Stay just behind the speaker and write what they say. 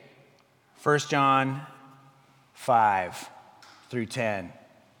1 John 5 through 10.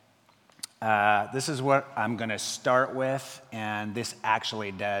 This is what I'm going to start with, and this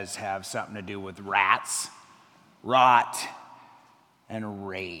actually does have something to do with rats, rot, and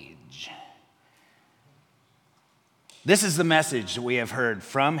rage. This is the message that we have heard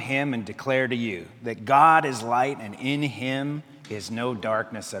from him and declare to you, that God is light and in him is no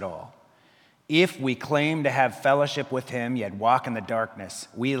darkness at all. If we claim to have fellowship with him, yet walk in the darkness,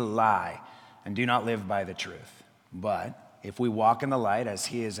 we lie and do not live by the truth. But if we walk in the light as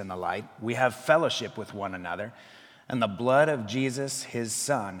he is in the light, we have fellowship with one another, and the blood of Jesus, his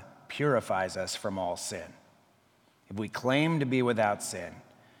son, purifies us from all sin. If we claim to be without sin,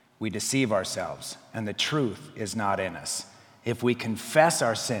 we deceive ourselves, and the truth is not in us. If we confess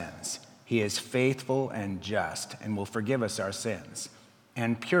our sins, he is faithful and just and will forgive us our sins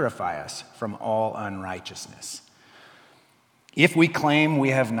and purify us from all unrighteousness. If we claim we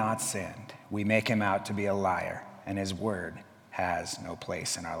have not sinned, we make him out to be a liar, and his word has no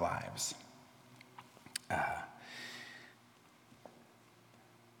place in our lives.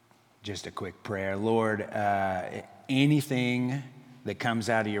 Just a quick prayer. Lord, anything that comes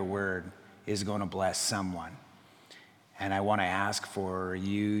out of your word is going to bless someone. And I want to ask for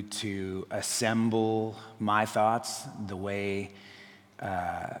you to assemble my thoughts the way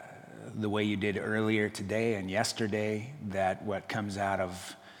you did earlier today and yesterday, that what comes out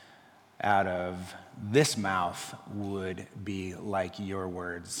of this mouth would be like your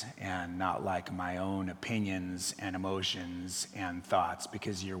words and not like my own opinions and emotions and thoughts,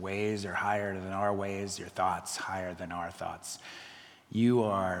 because your ways are higher than our ways, your thoughts higher than our thoughts. You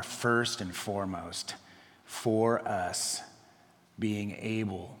are first and foremost for us being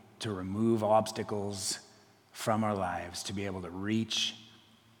able to remove obstacles from our lives, to be able to reach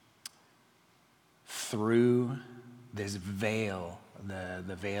through this veil,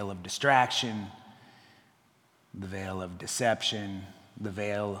 the veil of distraction, the veil of deception, the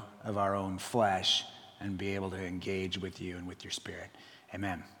veil of our own flesh, and be able to engage with you and with your spirit.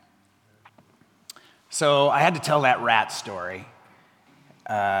 Amen. So I had to tell that rat story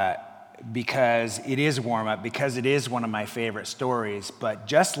because it is warm-up, because it is one of my favorite stories. But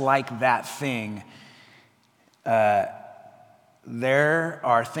just like that thing, there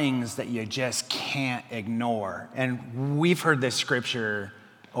are things that you just can't ignore. And we've heard this scripture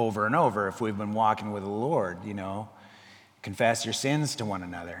over and over if we've been walking with the Lord, confess your sins to one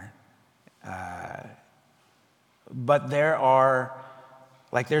another. But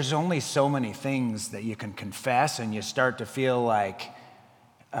there's only so many things that you can confess, and you start to feel like,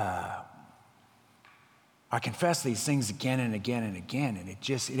 I confess these things again and again and again, and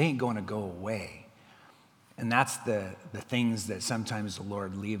it ain't going to go away. And that's the things that sometimes the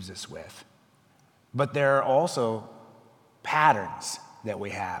Lord leaves us with. But there are also patterns that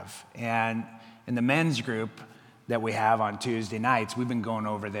we have. And in the men's group that we have on Tuesday nights, we've been going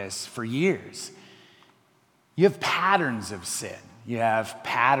over this for years. You have patterns of sin. You have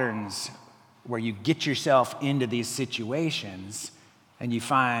patterns where you get yourself into these situations and you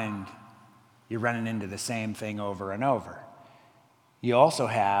find you're running into the same thing over and over. You also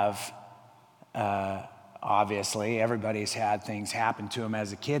have, obviously, everybody's had things happen to them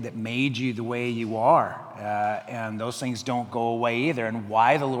as a kid that made you the way you are. And those things don't go away either. And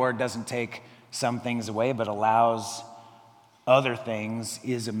why the Lord doesn't take some things away but allows other things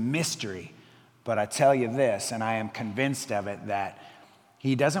is a mystery. But I tell you this, and I am convinced of it, that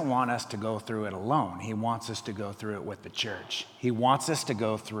he doesn't want us to go through it alone. He wants us to go through it with the church. He wants us to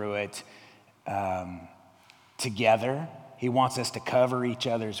go through it together. He wants us to cover each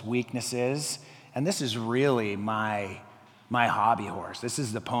other's weaknesses. And this is really my hobby horse. This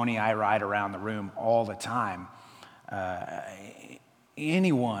is the pony I ride around the room all the time. Any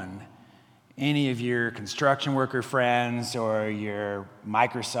of your construction worker friends or your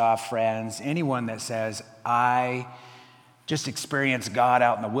Microsoft friends, anyone that says, I just experienced God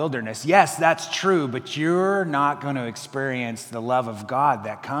out in the wilderness. Yes, that's true, but you're not going to experience the love of God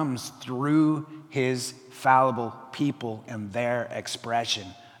that comes through his fallible people and their expression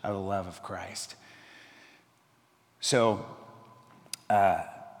of the love of Christ. So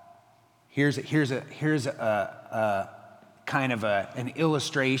here's a kind of an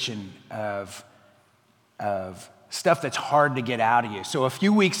illustration of stuff that's hard to get out of you. So a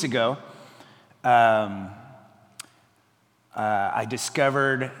few weeks ago, I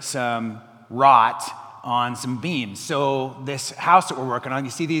discovered some rot on some beams. So this house that we're working on,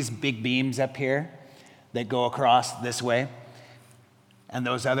 you see these big beams up here that go across this way, and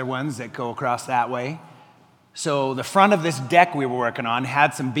those other ones that go across that way. So the front of this deck we were working on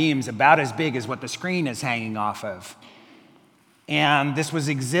had some beams about as big as what the screen is hanging off of. And this was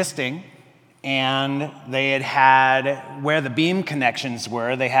existing And they had where the beam connections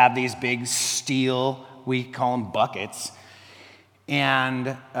were, they had these big steel, we call them buckets. And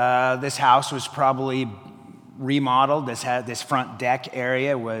this house was probably remodeled. This front deck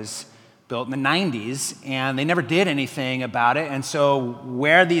area was built in the 90s, and they never did anything about it. And so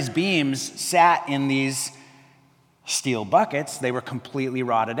where these beams sat in these steel buckets, they were completely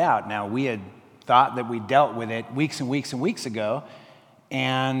rotted out. Now, we had thought that we dealt with it weeks and weeks and weeks ago,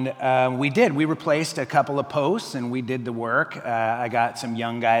 and we did. We replaced a couple of posts, and we did the work. I got some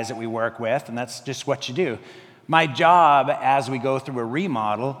young guys that we work with, and that's just what you do. My job as we go through a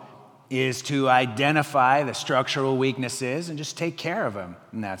remodel is to identify the structural weaknesses and just take care of them,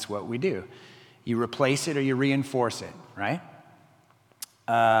 and that's what we do. You replace it or you reinforce it, right?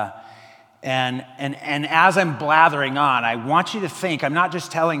 And as I'm blathering on, I want you to think, I'm not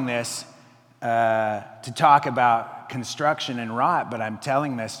just telling this to talk about construction and rot, but I'm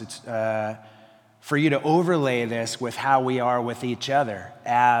telling this for you to overlay this with how we are with each other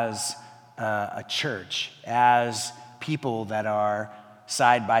as a church, as people that are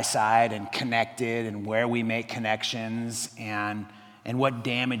side by side and connected, and where we make connections and what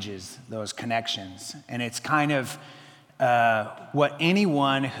damages those connections. And it's kind of what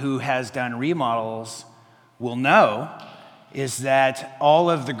anyone who has done remodels will know is that all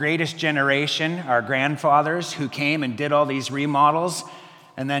of the greatest generation, our grandfathers who came and did all these remodels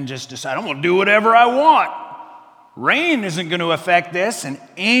and then just decided, I'm gonna do whatever I want. Rain isn't gonna affect this. And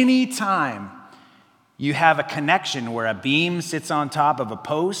any time you have a connection where a beam sits on top of a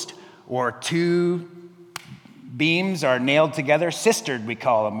post or two beams are nailed together, sistered we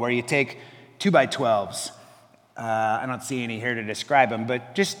call them, where you take 2x12s. I don't see any here to describe them,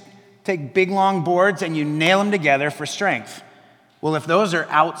 but just take big long boards and you nail them together for strength. Well, if those are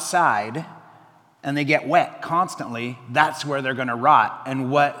outside and they get wet constantly, that's where they're gonna rot. And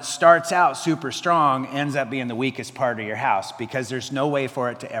what starts out super strong ends up being the weakest part of your house because there's no way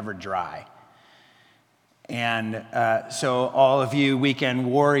for it to ever dry. And so all of you weekend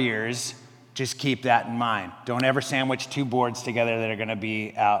warriors, just keep that in mind. Don't ever sandwich two boards together that are gonna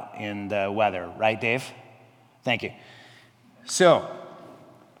be out in the weather. Right, Dave? Thank you. So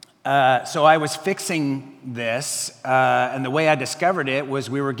I was fixing this, and the way I discovered it was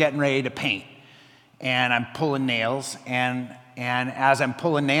we were getting ready to paint. And I'm pulling nails, and as I'm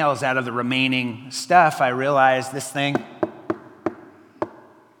pulling nails out of the remaining stuff, I realized this thing,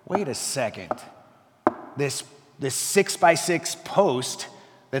 wait a second. This 6x6 post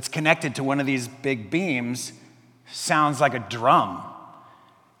that's connected to one of these big beams sounds like a drum.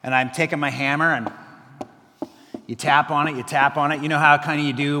 And I'm taking my hammer and you tap on it, you tap on it. You know how kind of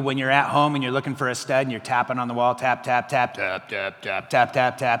you do when you're at home and you're looking for a stud and you're tapping on the wall, tap, tap, tap, tap, tap, tap, tap,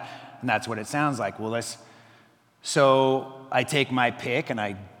 tap, tap. And that's what it sounds like. Well, so I take my pick and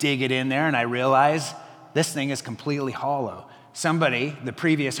I dig it in there and I realize this thing is completely hollow. Somebody, the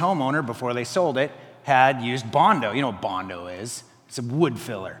previous homeowner, before they sold it, had used Bondo. You know what Bondo is? It's a wood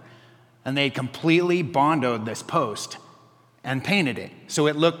filler. And they completely Bondoed this post and painted it. So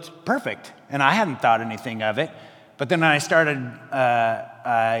it looked perfect. And I hadn't thought anything of it. But then I started,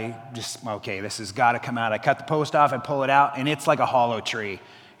 this has got to come out. I cut the post off, I pull it out, and it's like a hollow tree.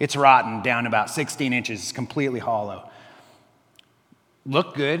 It's rotten down about 16 inches. It's completely hollow.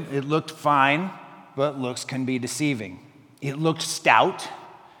 Looked good. It looked fine, but looks can be deceiving. It looked stout.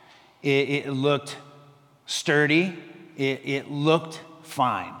 It looked sturdy. It looked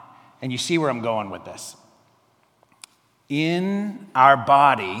fine. And you see where I'm going with this. In our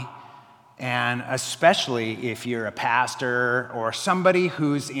body, and especially if you're a pastor or somebody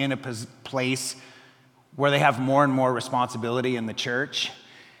who's in a place where they have more and more responsibility in the church,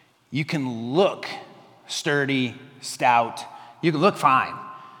 you can look sturdy, stout, you can look fine.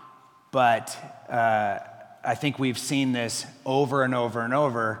 But I think we've seen this over and over and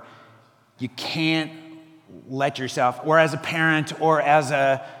over. You can't let yourself, or as a parent or as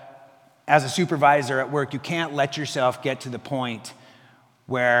a supervisor at work, you can't let yourself get to the point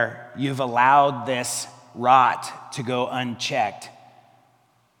where you've allowed this rot to go unchecked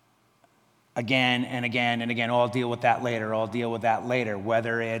again and again and again. I'll deal with that later.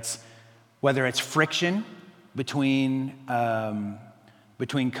 Whether it's friction between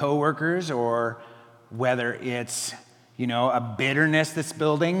coworkers, or whether it's a bitterness that's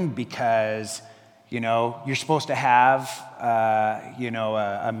building because you're supposed to have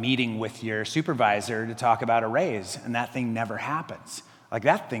a meeting with your supervisor to talk about a raise, and that thing never happens. Like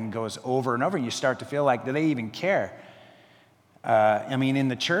that thing goes over and over, and you start to feel like, do they even care? In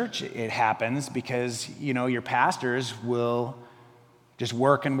the church, it happens because, your pastors will just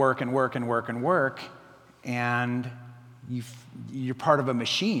work and work and work and work and work, and you're part of a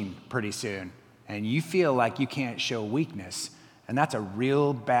machine pretty soon, and you feel like you can't show weakness, and that's a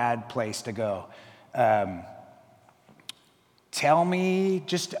real bad place to go. Tell me,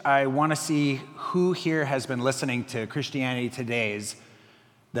 I want to see who here has been listening to Christianity Today's,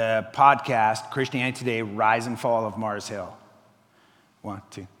 the podcast, Christianity Today, Rise and Fall of Mars Hill. 1,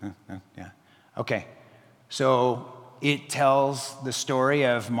 2, yeah. Okay, so it tells the story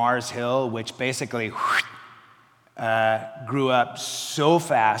of Mars Hill, which basically grew up so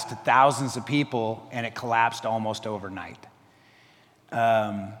fast to thousands of people, and it collapsed almost overnight.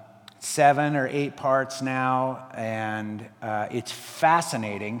 7 or 8 parts now, and it's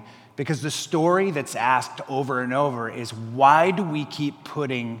fascinating because the story that's asked over and over is, why do we keep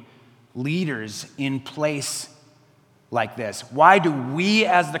putting leaders in place like this? Why do we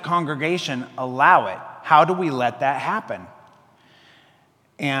as the congregation allow it? How do we let that happen?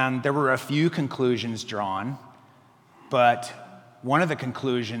 And there were a few conclusions drawn, but one of the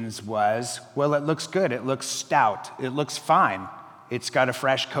conclusions was, well, it looks good, it looks stout, it looks fine. It's got a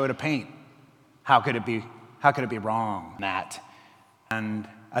fresh coat of paint. How could it be wrong, Matt? And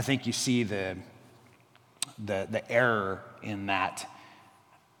I think you see the error in that.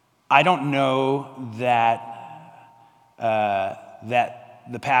 I don't know that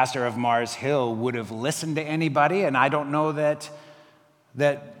the pastor of Mars Hill would have listened to anybody, and I don't know that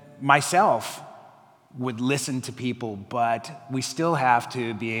myself would listen to people, but we still have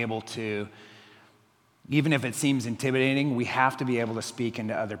to be able to, even if it seems intimidating, we have to be able to speak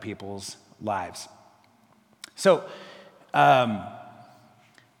into other people's lives. So,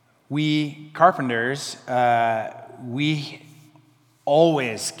 we carpenters, we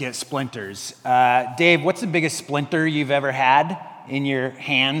always get splinters. Dave, what's the biggest splinter you've ever had in your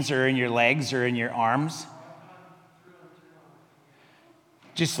hands or in your legs or in your arms?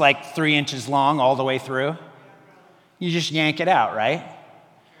 Just like 3 inches long all the way through? You just yank it out, right?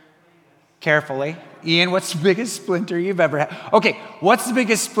 Carefully. Ian, what's the biggest splinter you've ever had? Okay, what's the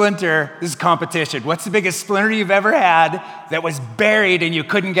biggest splinter? This is competition. What's the biggest splinter you've ever had that was buried and you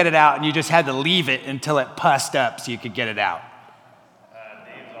couldn't get it out and you just had to leave it until it pussed up so you could get it out?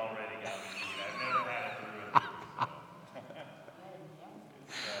 Dave's already got me. I've never had it through and through.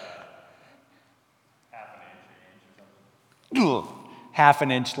 Half an inch or something. Half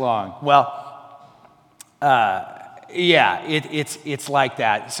an inch long. Well, yeah, it's like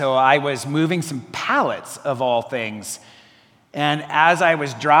that. So I was moving some pallets of all things, and as I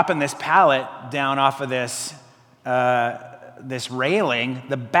was dropping this pallet down off of this railing,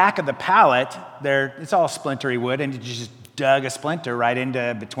 the back of the pallet there, it's all splintery wood, and it just dug a splinter right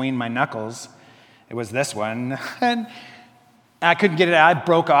into between my knuckles. It was this one, and I couldn't get it out. I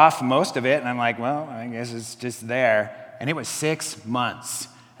broke off most of it, and I'm like, well, I guess it's just there. And it was 6 months,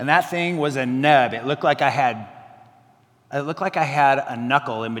 and that thing was a nub. It looked like I had a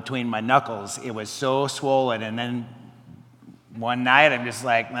knuckle in between my knuckles. It was so swollen. And then one night, I'm just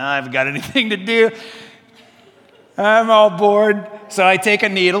like, well, I haven't got anything to do. I'm all bored. So I take a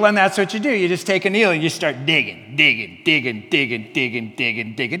needle, and that's what you do. You just take a needle, and you start digging. It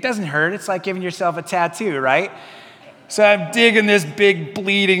doesn't hurt. It's like giving yourself a tattoo, right? So I'm digging this big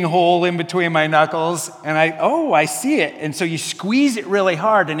bleeding hole in between my knuckles, and I see it. And so you squeeze it really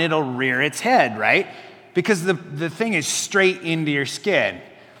hard, and it'll rear its head, right? Because the thing is straight into your skin.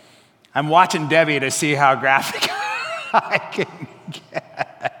 I'm watching Debbie to see how graphic I can get.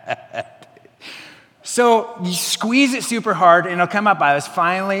 So you squeeze it super hard, and it'll come up. I was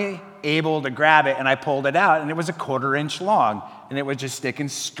finally able to grab it, and I pulled it out, and it was a 1/4 inch long, and it was just sticking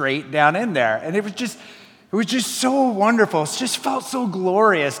straight down in there. And it was just so wonderful. It just felt so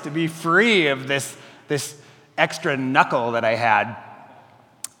glorious to be free of this extra knuckle that I had.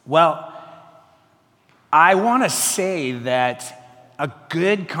 Well, I want to say that a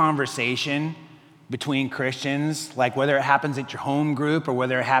good conversation between Christians, like whether it happens at your home group or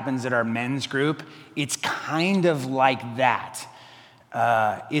whether it happens at our men's group, it's kind of like that.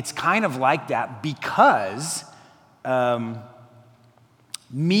 It's kind of like that because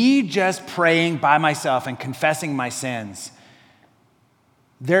me just praying by myself and confessing my sins,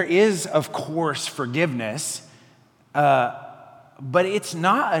 there is, of course, forgiveness, but it's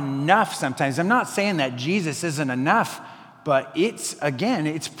not enough sometimes. I'm not saying that Jesus isn't enough, but it's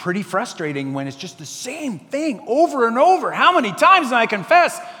pretty frustrating when it's just the same thing over and over. How many times do I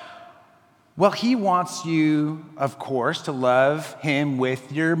confess? Well, he wants you, of course, to love him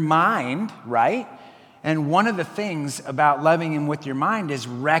with your mind, right? And one of the things about loving him with your mind is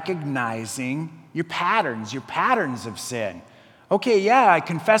recognizing your patterns of sin. Okay, yeah, I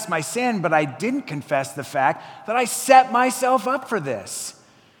confessed my sin, but I didn't confess the fact that I set myself up for this.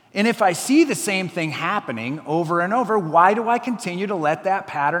 And if I see the same thing happening over and over, why do I continue to let that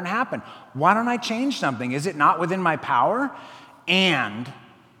pattern happen? Why don't I change something? Is it not within my power? And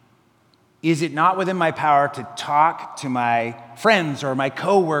is it not within my power to talk to my friends or my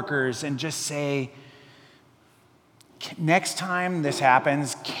coworkers and just say, next time this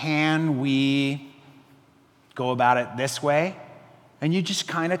happens, can we go about it this way? And you just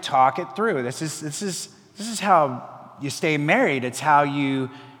kind of talk it through. This is how you stay married. It's how you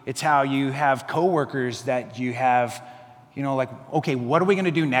have coworkers that you have, like, okay, what are we going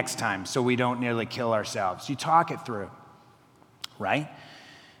to do next time so we don't nearly kill ourselves? You talk it through, right?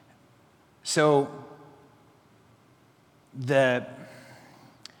 So the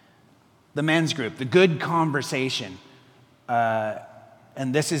men's group, the good conversation,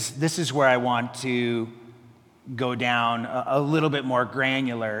 and this is where I want to go down a little bit more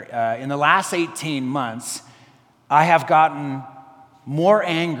granular. In the last 18 months, I have gotten more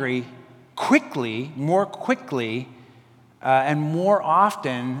angry more quickly, and more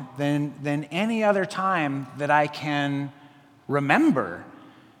often than any other time that I can remember.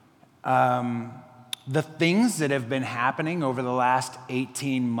 The things that have been happening over the last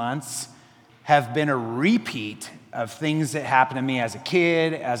 18 months have been a repeat of things that happened to me as a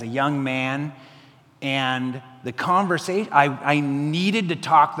kid, as a young man. And the conversation, I needed to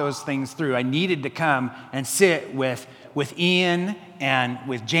talk those things through. I needed to come and sit with Ian and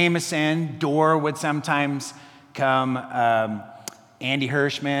with Jameson. Dora would sometimes come. Andy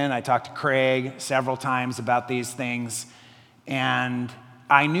Hirschman, I talked to Craig several times about these things. And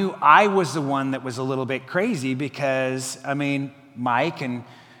I knew I was the one that was a little bit crazy because, Mike and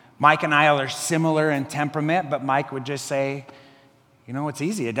I are similar in temperament, but Mike would just say, it's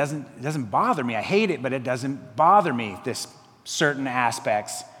easy. It doesn't bother me. I hate it, but it doesn't bother me, this certain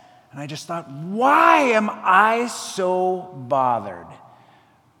aspects. And I just thought, why am I so bothered,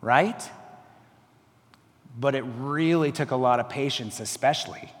 right? But it really took a lot of patience,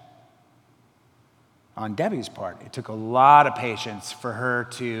 especially on Debbie's part. It took a lot of patience for her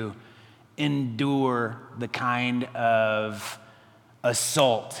to endure the kind of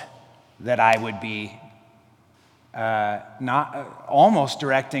assault that I would be almost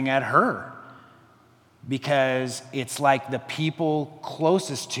directing at her, because it's like the people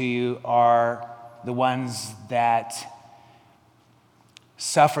closest to you are the ones that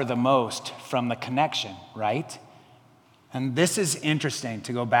suffer the most from the connection, right? And this is interesting,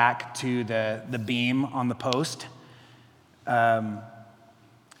 to go back to the beam on the post.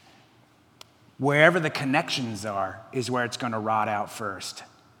 Wherever the connections are is where it's going to rot out first.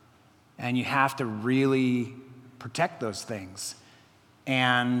 And you have to really protect those things.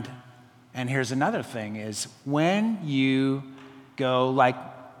 And here's another thing is, when you go, like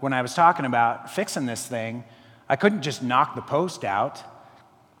when I was talking about fixing this thing, I couldn't just knock the post out,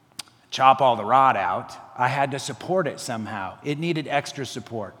 chop all the rod out. I had to support it somehow. It needed extra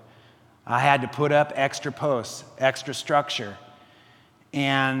support. I had to put up extra posts, extra structure.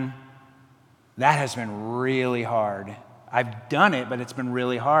 And that has been really hard. I've done it, but it's been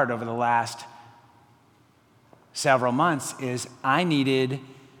really hard over the last several months. I needed,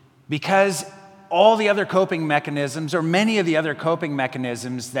 because all the other coping mechanisms, or many of the other coping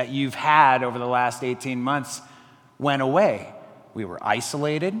mechanisms that you've had over the last 18 months went away. We were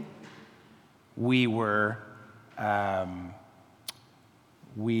isolated. We were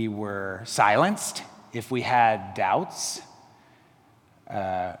silenced if we had doubts.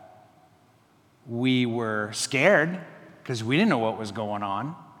 We were scared because we didn't know what was going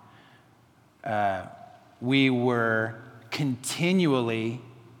on. We were continually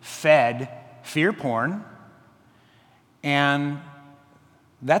fed fear porn, and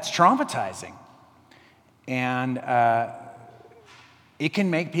that's traumatizing. And it can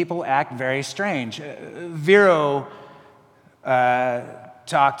make people act very strange. Vero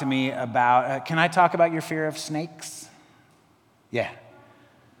talked to me about, can I talk about your fear of snakes? Yeah.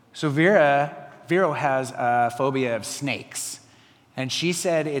 So Vero has a phobia of snakes. And she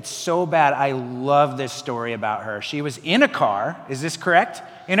said it's so bad. I love this story about her. She was in a car. Is this correct?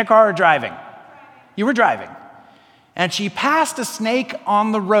 In a car or driving? You were driving. And she passed a snake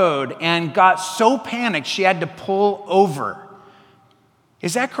on the road and got so panicked she had to pull over.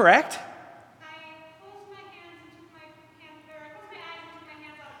 Is that correct?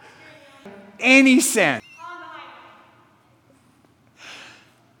 Any sense?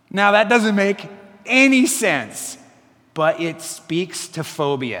 Now that doesn't make any sense, but it speaks to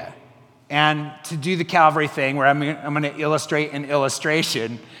phobia. And to do the Calvary thing, where I'm going to illustrate an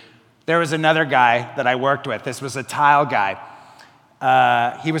illustration, there was another guy that I worked with. This was a tile guy.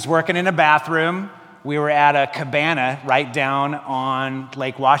 He was working in a bathroom. we were at a cabana right down on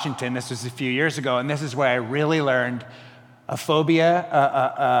Lake Washington. This was a few years ago, and this is where I really learned a phobia,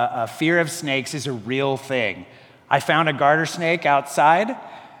 a fear of snakes is a real thing. I found a garter snake outside,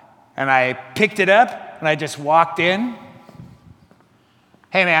 and I picked it up, and I just walked in.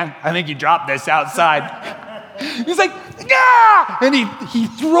 Hey, man, I think you dropped this outside. He's like, yeah! And he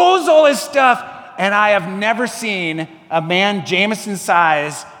throws all his stuff, and I have never seen a man Jameson's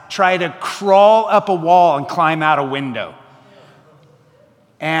size try to crawl up a wall and climb out a window.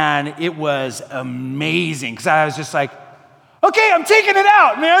 And it was amazing, because I was just like, okay, I'm taking it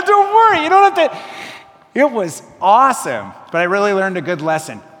out, man, don't worry, you don't have to. It was awesome, but I really learned a good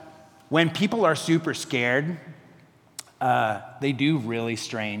lesson. When people are super scared, they do really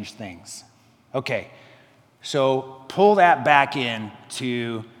strange things. Okay, so pull that back in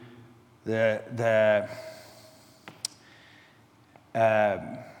to the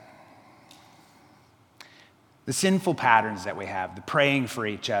sinful patterns that we have, the praying for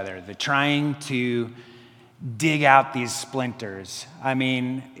each other, the trying to dig out these splinters. I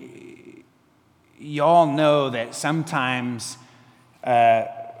mean, y'all know that sometimes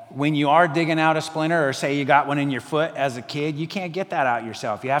when you are digging out a splinter, or say you got one in your foot as a kid, you can't get that out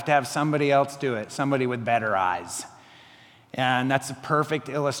yourself. You have to have somebody else do it, somebody with better eyes. And that's a perfect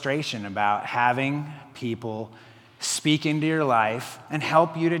illustration about having people speak into your life and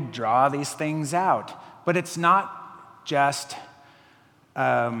help you to draw these things out. But it's not just,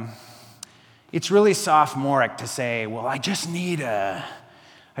 it's really sophomoric to say, well, I just need an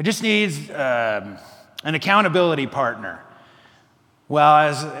accountability partner. Well,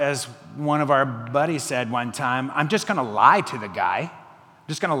 as one of our buddies said one time, I'm just going to lie to the guy. I'm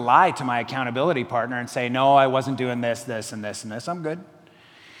just going to lie to my accountability partner and say, no, I wasn't doing this, this, and this, and this. I'm good.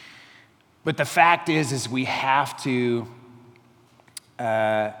 But the fact is we have to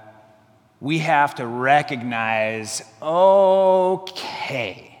recognize,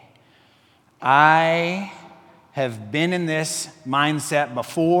 okay, I have been in this mindset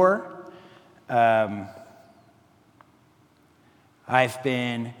before. I've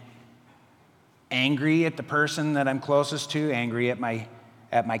been angry at the person that I'm closest to, angry at my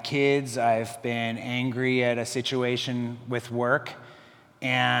kids. I've been angry at a situation with work,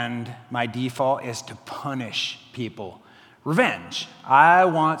 and my default is to punish people. Revenge. I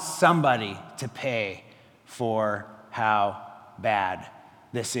want somebody to pay for how bad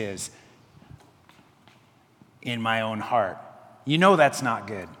this is in my own heart. You know that's not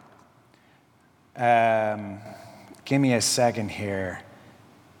good. Give me a second here.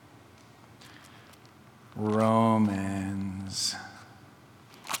 Romans.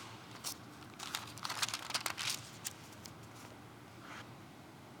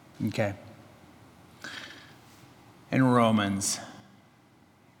 Okay. In Romans,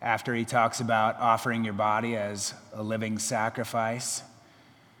 after he talks about offering your body as a living sacrifice,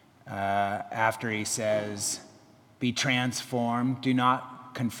 after he says, be transformed, do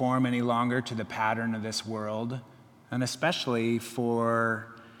not conform any longer to the pattern of this world, and especially for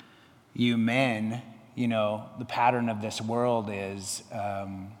you men, you know, the pattern of this world is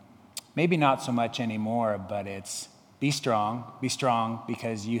maybe not so much anymore, but it's be strong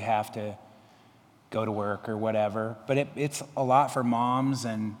because you have to go to work or whatever. But it's a lot for moms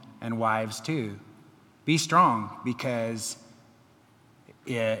and wives too. Be strong because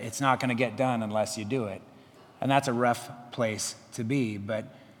it's not going to get done unless you do it. And that's a rough place to be, but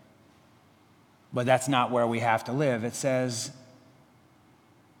that's not where we have to live. It says,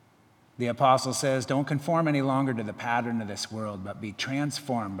 the apostle says, don't conform any longer to the pattern of this world, but be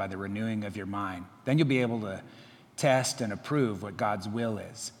transformed by the renewing of your mind. Then you'll be able to test and approve what God's will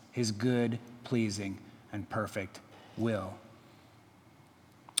is, his good, pleasing, and perfect will.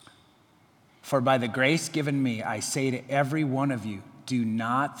 For by the grace given me, I say to every one of you, do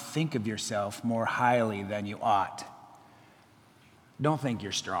not think of yourself more highly than you ought. Don't think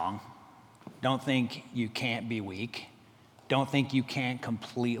you're strong. Don't think you can't be weak. Don't think you can't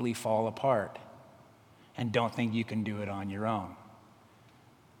completely fall apart. And don't think you can do it on your own.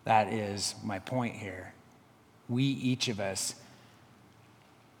 That is my point here. We, each of us,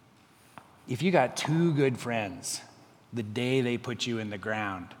 if you got two good friends, the day they put you in the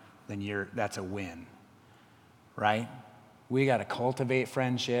ground, then that's a win, right? We got to cultivate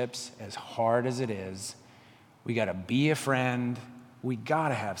friendships as hard as it is. We got to be a friend. We got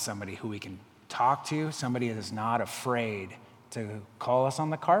to have somebody who we can talk to, somebody that is not afraid to call us on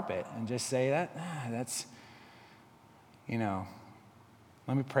the carpet and just say that's,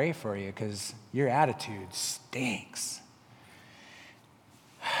 let me pray for you because your attitude stinks.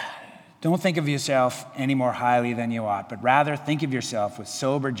 Don't think of yourself any more highly than you ought, but rather think of yourself with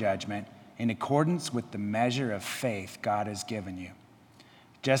sober judgment in accordance with the measure of faith God has given you.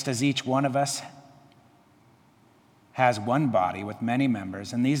 Just as each one of us has one body with many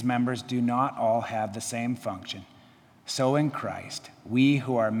members, and these members do not all have the same function, so in Christ, we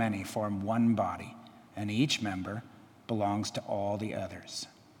who are many form one body, and each member belongs to all the others.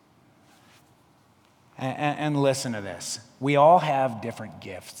 And listen to this. We all have different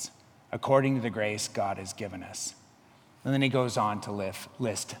gifts according to the grace God has given us. And then he goes on to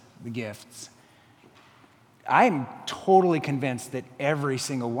list the gifts. I'm totally convinced that every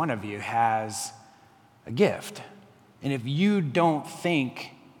single one of you has a gift. And if you don't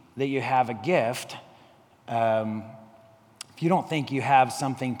think that you have a gift, if you don't think you have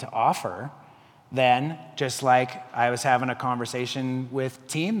something to offer, then just like I was having a conversation with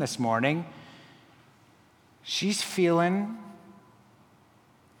Team this morning, she's feeling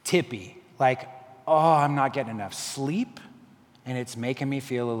tippy, like, oh, I'm not getting enough sleep, and it's making me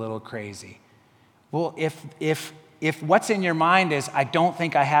feel a little crazy. Well, if what's in your mind is, I don't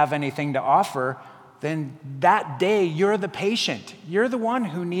think I have anything to offer, then that day you're the patient. You're the one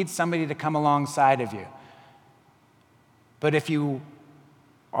who needs somebody to come alongside of you. But if you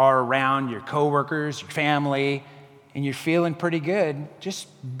are around your coworkers, your family, and you're feeling pretty good, just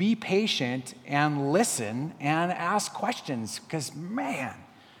be patient and listen and ask questions, because man,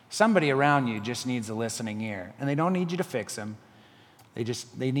 somebody around you just needs a listening ear, and they don't need you to fix them.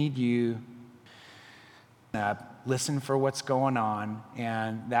 They need you to listen for what's going on,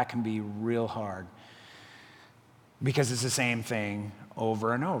 and that can be real hard because it's the same thing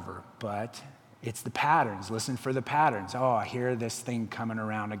over and over, but it's the patterns. Listen for the patterns. Oh, I hear this thing coming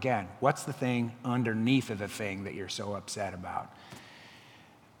around again. What's the thing underneath of the thing that you're so upset about?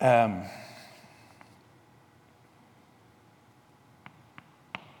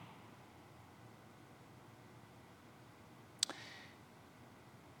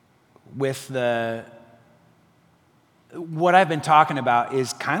 What I've been talking about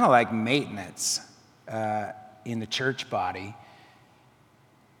is kind of like maintenance in the church body.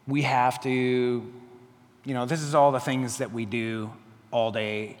 We have to, this is all the things that we do all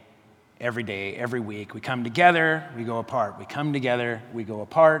day, every week. We come together, we go apart. We come together, we go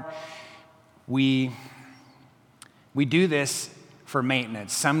apart. We do this for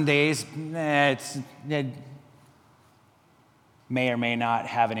maintenance. Some days, it may or may not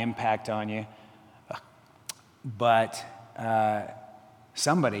have an impact on you, but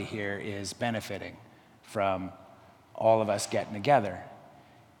somebody here is benefiting from all of us getting together.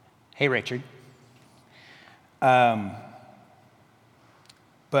 Hey, Richard. But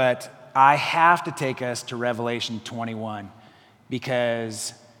I have to take us to Revelation 21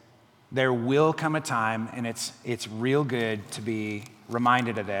 because there will come a time, and it's real good to be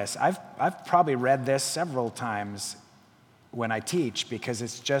reminded of this. I've probably read this several times when I teach because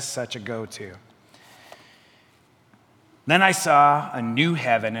it's just such a go-to. Then I saw a new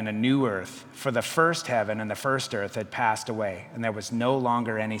heaven and a new earth, for the first heaven and the first earth had passed away, and there was no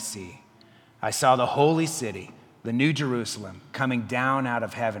longer any sea. I saw the holy city, the new Jerusalem, coming down out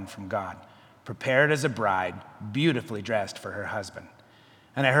of heaven from God, prepared as a bride, beautifully dressed for her husband.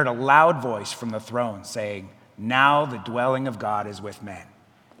 And I heard a loud voice from the throne saying, "Now the dwelling of God is with men,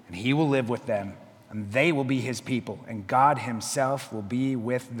 and he will live with them, and they will be his people, and God himself will be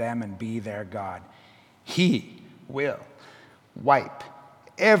with them and be their God. He will wipe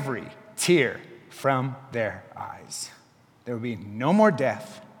every tear from their eyes. There will be no more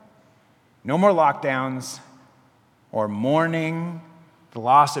death, no more lockdowns or mourning, the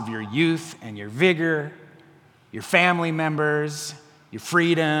loss of your youth and your vigor, your family members, your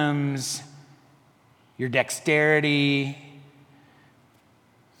freedoms, your dexterity."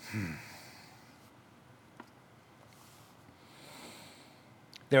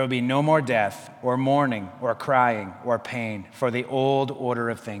 There will be no more death or mourning or crying or pain, for the old order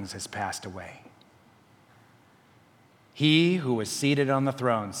of things has passed away. He who was seated on the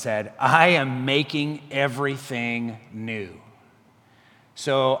throne said, "I am making everything new."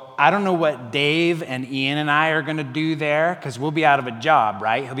 So I don't know what Dave and Ian and I are going to do there, because we'll be out of a job,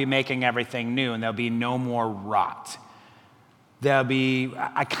 right? He'll be making everything new, and there'll be no more rot.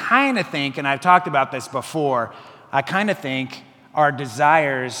 I kind of think, and I've talked about this before, I kind of think our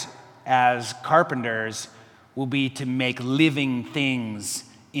desires as carpenters will be to make living things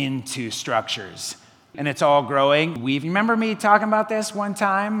into structures. And it's all growing. You remember me talking about this one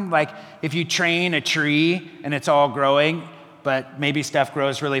time? Like if you train a tree and it's all growing, but maybe stuff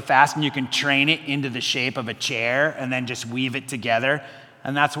grows really fast and you can train it into the shape of a chair and then just weave it together.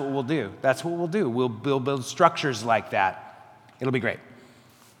 And that's what we'll do. That's what we'll do. We'll build structures like that. It'll be great.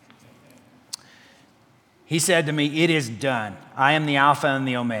 He said to me, "It is done. I am the Alpha and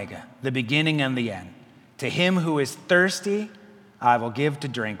the Omega, the beginning and the end. To him who is thirsty, I will give to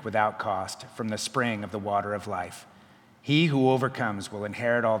drink without cost from the spring of the water of life. He who overcomes will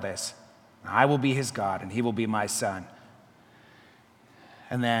inherit all this. I will be his God, and he will be my son."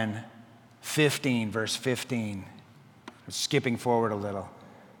 And then 15, verse 15, skipping forward a little.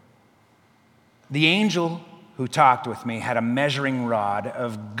 The angel who talked with me had a measuring rod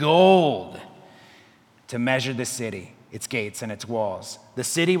of gold to measure the city, its gates and its walls. The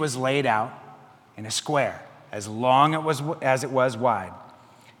city was laid out in a square, as long as it was wide.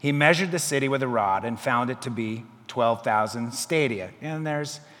 He measured the city with a rod and found it to be 12,000 stadia. And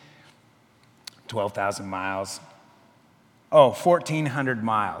there's 12,000 miles. 1,400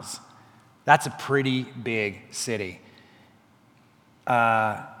 miles. That's a pretty big city.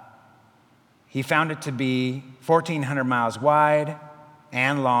 He found it to be 1,400 miles wide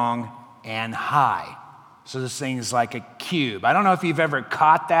and long and high. So this thing is like a cube. I don't know if you've ever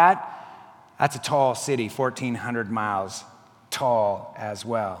caught that. That's a tall city, 1,400 miles tall as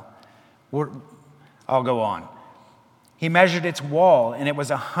well. I'll go on. He measured its wall, and it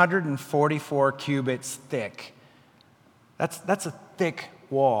was 144 cubits thick. That's a thick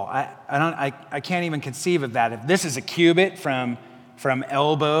wall. I can't even conceive of that. If this is a cubit from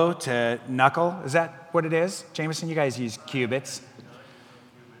elbow to knuckle, is that what it is? Jameson, you guys use cubits.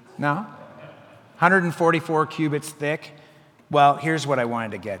 No? 144 cubits thick. Well, here's what I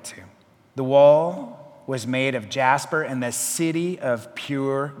wanted to get to. The wall was made of jasper and the city of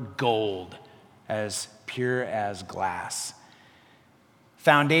pure gold, as pure as glass.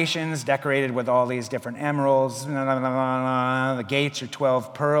 Foundations decorated with all these different emeralds. The gates are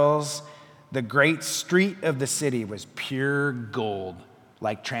 12 pearls. The great street of the city was pure gold,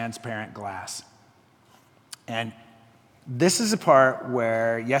 like transparent glass. And this is a part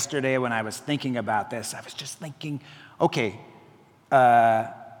where yesterday when I was thinking about this, I was just thinking, okay,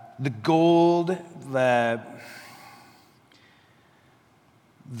 the gold, the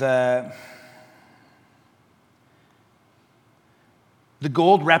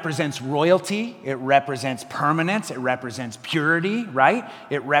gold represents royalty, it represents permanence, it represents purity, right?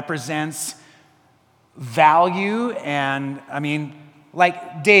 It represents value. And I mean,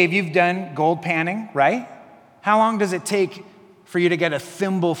 like Dave, you've done gold panning, right? How long does it take for you to get a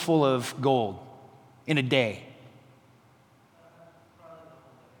thimble full of gold in a day?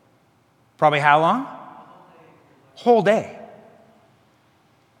 Probably how long? Whole day.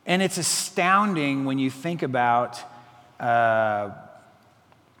 And it's astounding when you think about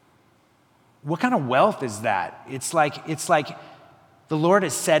what kind of wealth is that? It's like the Lord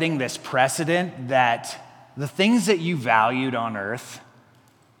is setting this precedent that the things that you valued on earth,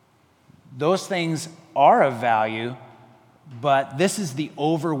 those things are of value, but this is the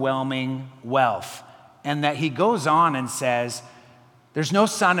overwhelming wealth. And that he goes on and says, there's no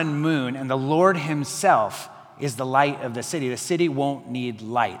sun and moon, and the Lord himself is the light of the city. The city won't need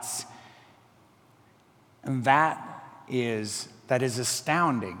lights. And that is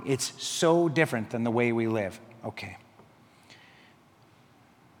astounding. It's so different than the way we live. Okay.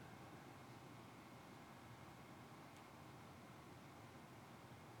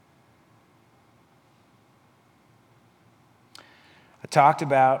 I talked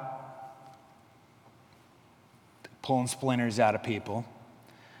about pulling splinters out of people.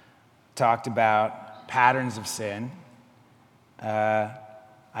 Talked about patterns of sin.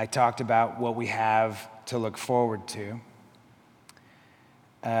 I talked about what we have to look forward to.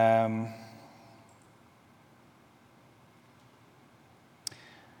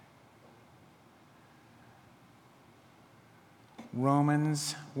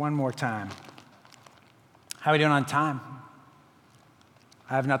 Romans, one more time. How are we doing on time?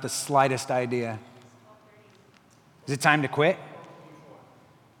 I have not the slightest idea. Is it time to quit?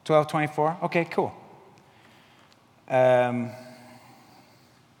 12:24? Okay, cool.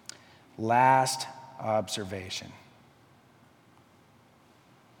 Last observation.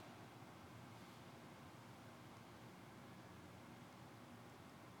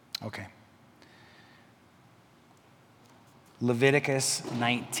 Okay. Leviticus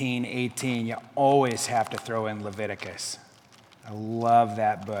 19:18. You always have to throw in Leviticus. I love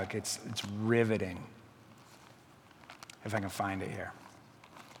that book. It's riveting. If I can find it here.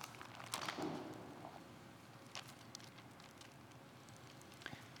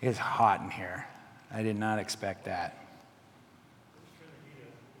 It's hot in here. I did not expect that.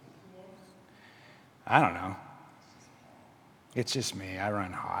 I don't know. It's just me. I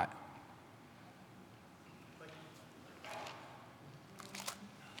run hot.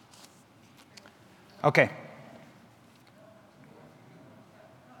 Okay.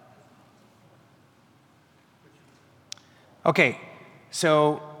 Okay,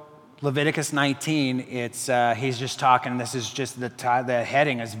 so Leviticus 19, he's just talking, this is just the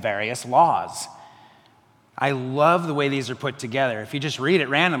heading is various laws. I love the way these are put together. If you just read it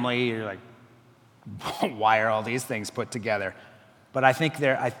randomly, you're like, why are all these things put together? But I think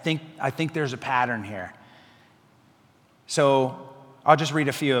there's a pattern here. So I'll just read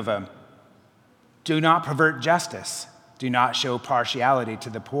a few of them. Do not pervert justice. Do not show partiality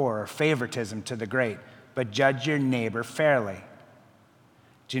to the poor or favoritism to the great, but judge your neighbor fairly.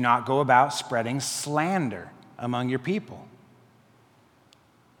 Do not go about spreading slander among your people.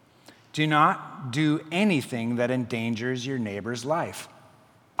 Do not do anything that endangers your neighbor's life.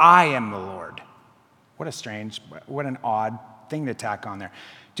 I am the Lord. What an odd thing to tack on there.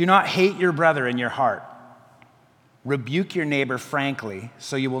 Do not hate your brother in your heart. Rebuke your neighbor frankly,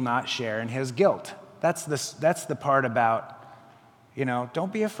 so you will not share in his guilt. That's the part about,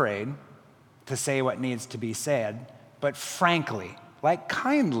 don't be afraid to say what needs to be said, but frankly, like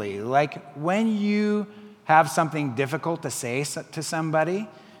kindly, like when you have something difficult to say to somebody,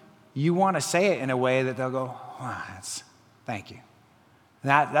 you want to say it in a way that they'll go, thank you.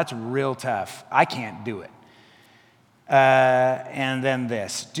 That's real tough. I can't do it. And then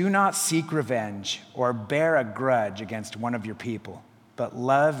this, do not seek revenge or bear a grudge against one of your people, but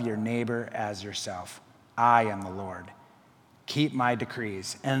love your neighbor as yourself. I am the Lord. Keep my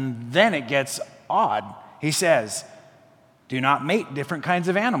decrees. And then it gets odd. He says, do not mate different kinds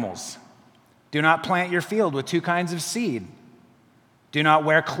of animals. Do not plant your field with two kinds of seed. Do not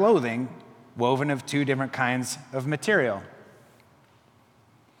wear clothing woven of two different kinds of material.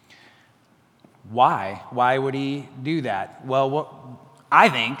 Why? Why would he do that? Well, I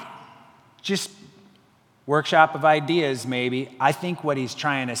think, just workshop of ideas maybe, I think what he's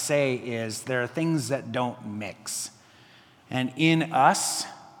trying to say is there are things that don't mix. And in us,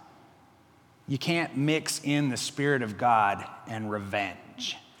 you can't mix in the Spirit of God and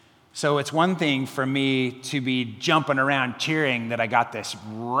revenge. So it's one thing for me to be jumping around cheering that I got this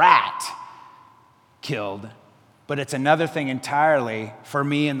rat killed, but it's another thing entirely for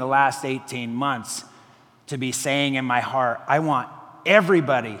me in the last 18 months to be saying in my heart, I want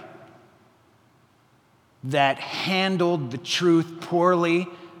everybody that handled the truth poorly,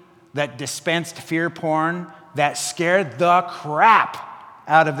 that dispensed fear porn, that scared the crap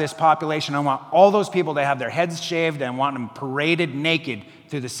out of this population. I want all those people to have their heads shaved and want them paraded naked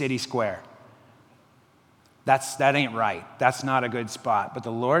through the city square. That ain't right. That's not a good spot. But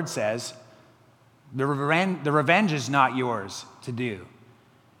the Lord says, the revenge is not yours to do.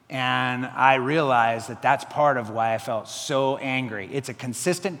 And I realized that that's part of why I felt so angry. It's a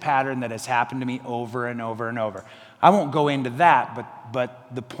consistent pattern that has happened to me over and over and over. I won't go into that,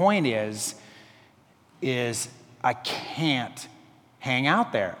 but the point is I can't hang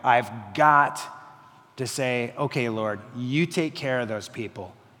out there. I've got to say, okay, Lord, you take care of those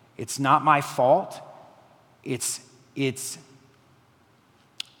people. It's not my fault.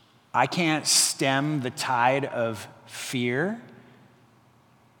 I can't stem the tide of fear.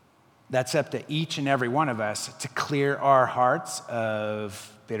 That's up to each and every one of us to clear our hearts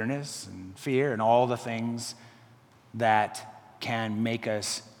of bitterness and fear and all the things that can make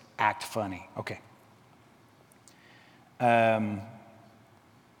us act funny. Okay.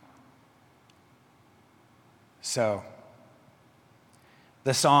 So,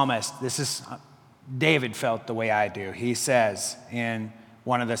 the psalmist, David felt the way I do. He says in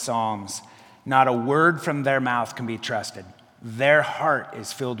one of the Psalms, not a word from their mouth can be trusted. Their heart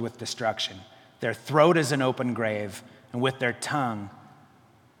is filled with destruction. Their throat is an open grave, and with their tongue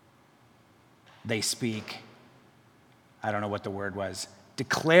they speak. I don't know what the word was.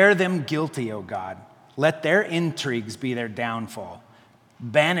 Declare them guilty, O God. Let their intrigues be their downfall.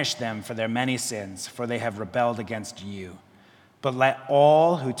 Banish them for their many sins, for they have rebelled against you. But let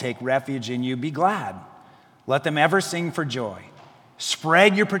all who take refuge in you be glad. Let them ever sing for joy.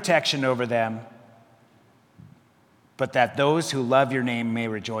 Spread your protection over them, but that those who love your name may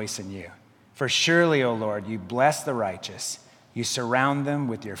rejoice in you. For surely, O Lord, you bless the righteous. You surround them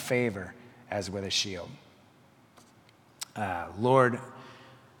with your favor as with a shield. Lord,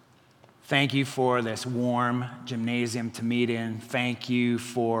 thank you for this warm gymnasium to meet in. Thank you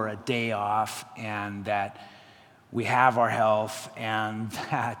for a day off and that we have our health and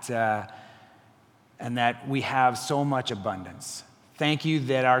that we have so much abundance. Thank you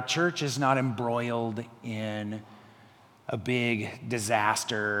that our church is not embroiled in a big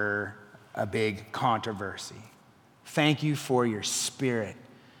disaster, a big controversy. Thank you for your Spirit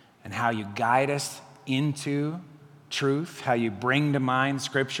and how you guide us into truth, how you bring to mind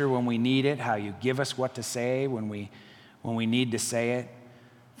Scripture when we need it, how you give us what to say when we need to say it.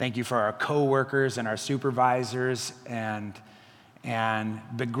 Thank you for our coworkers and our supervisors, and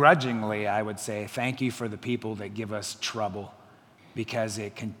begrudgingly, I would say, thank you for the people that give us trouble, because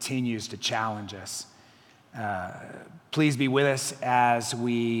it continues to challenge us. Please be with us as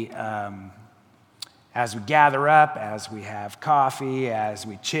we gather up, as we have coffee, as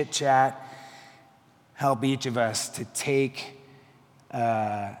we chit-chat. Help each of us to take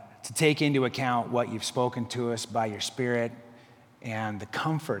into account what you've spoken to us by your Spirit and the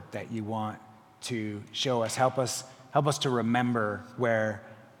comfort that you want to show us. Help us to remember where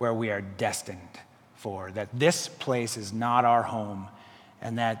we are destined for, that this place is not our home,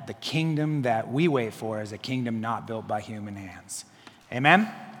 and that the kingdom that we wait for is a kingdom not built by human hands.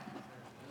 Amen?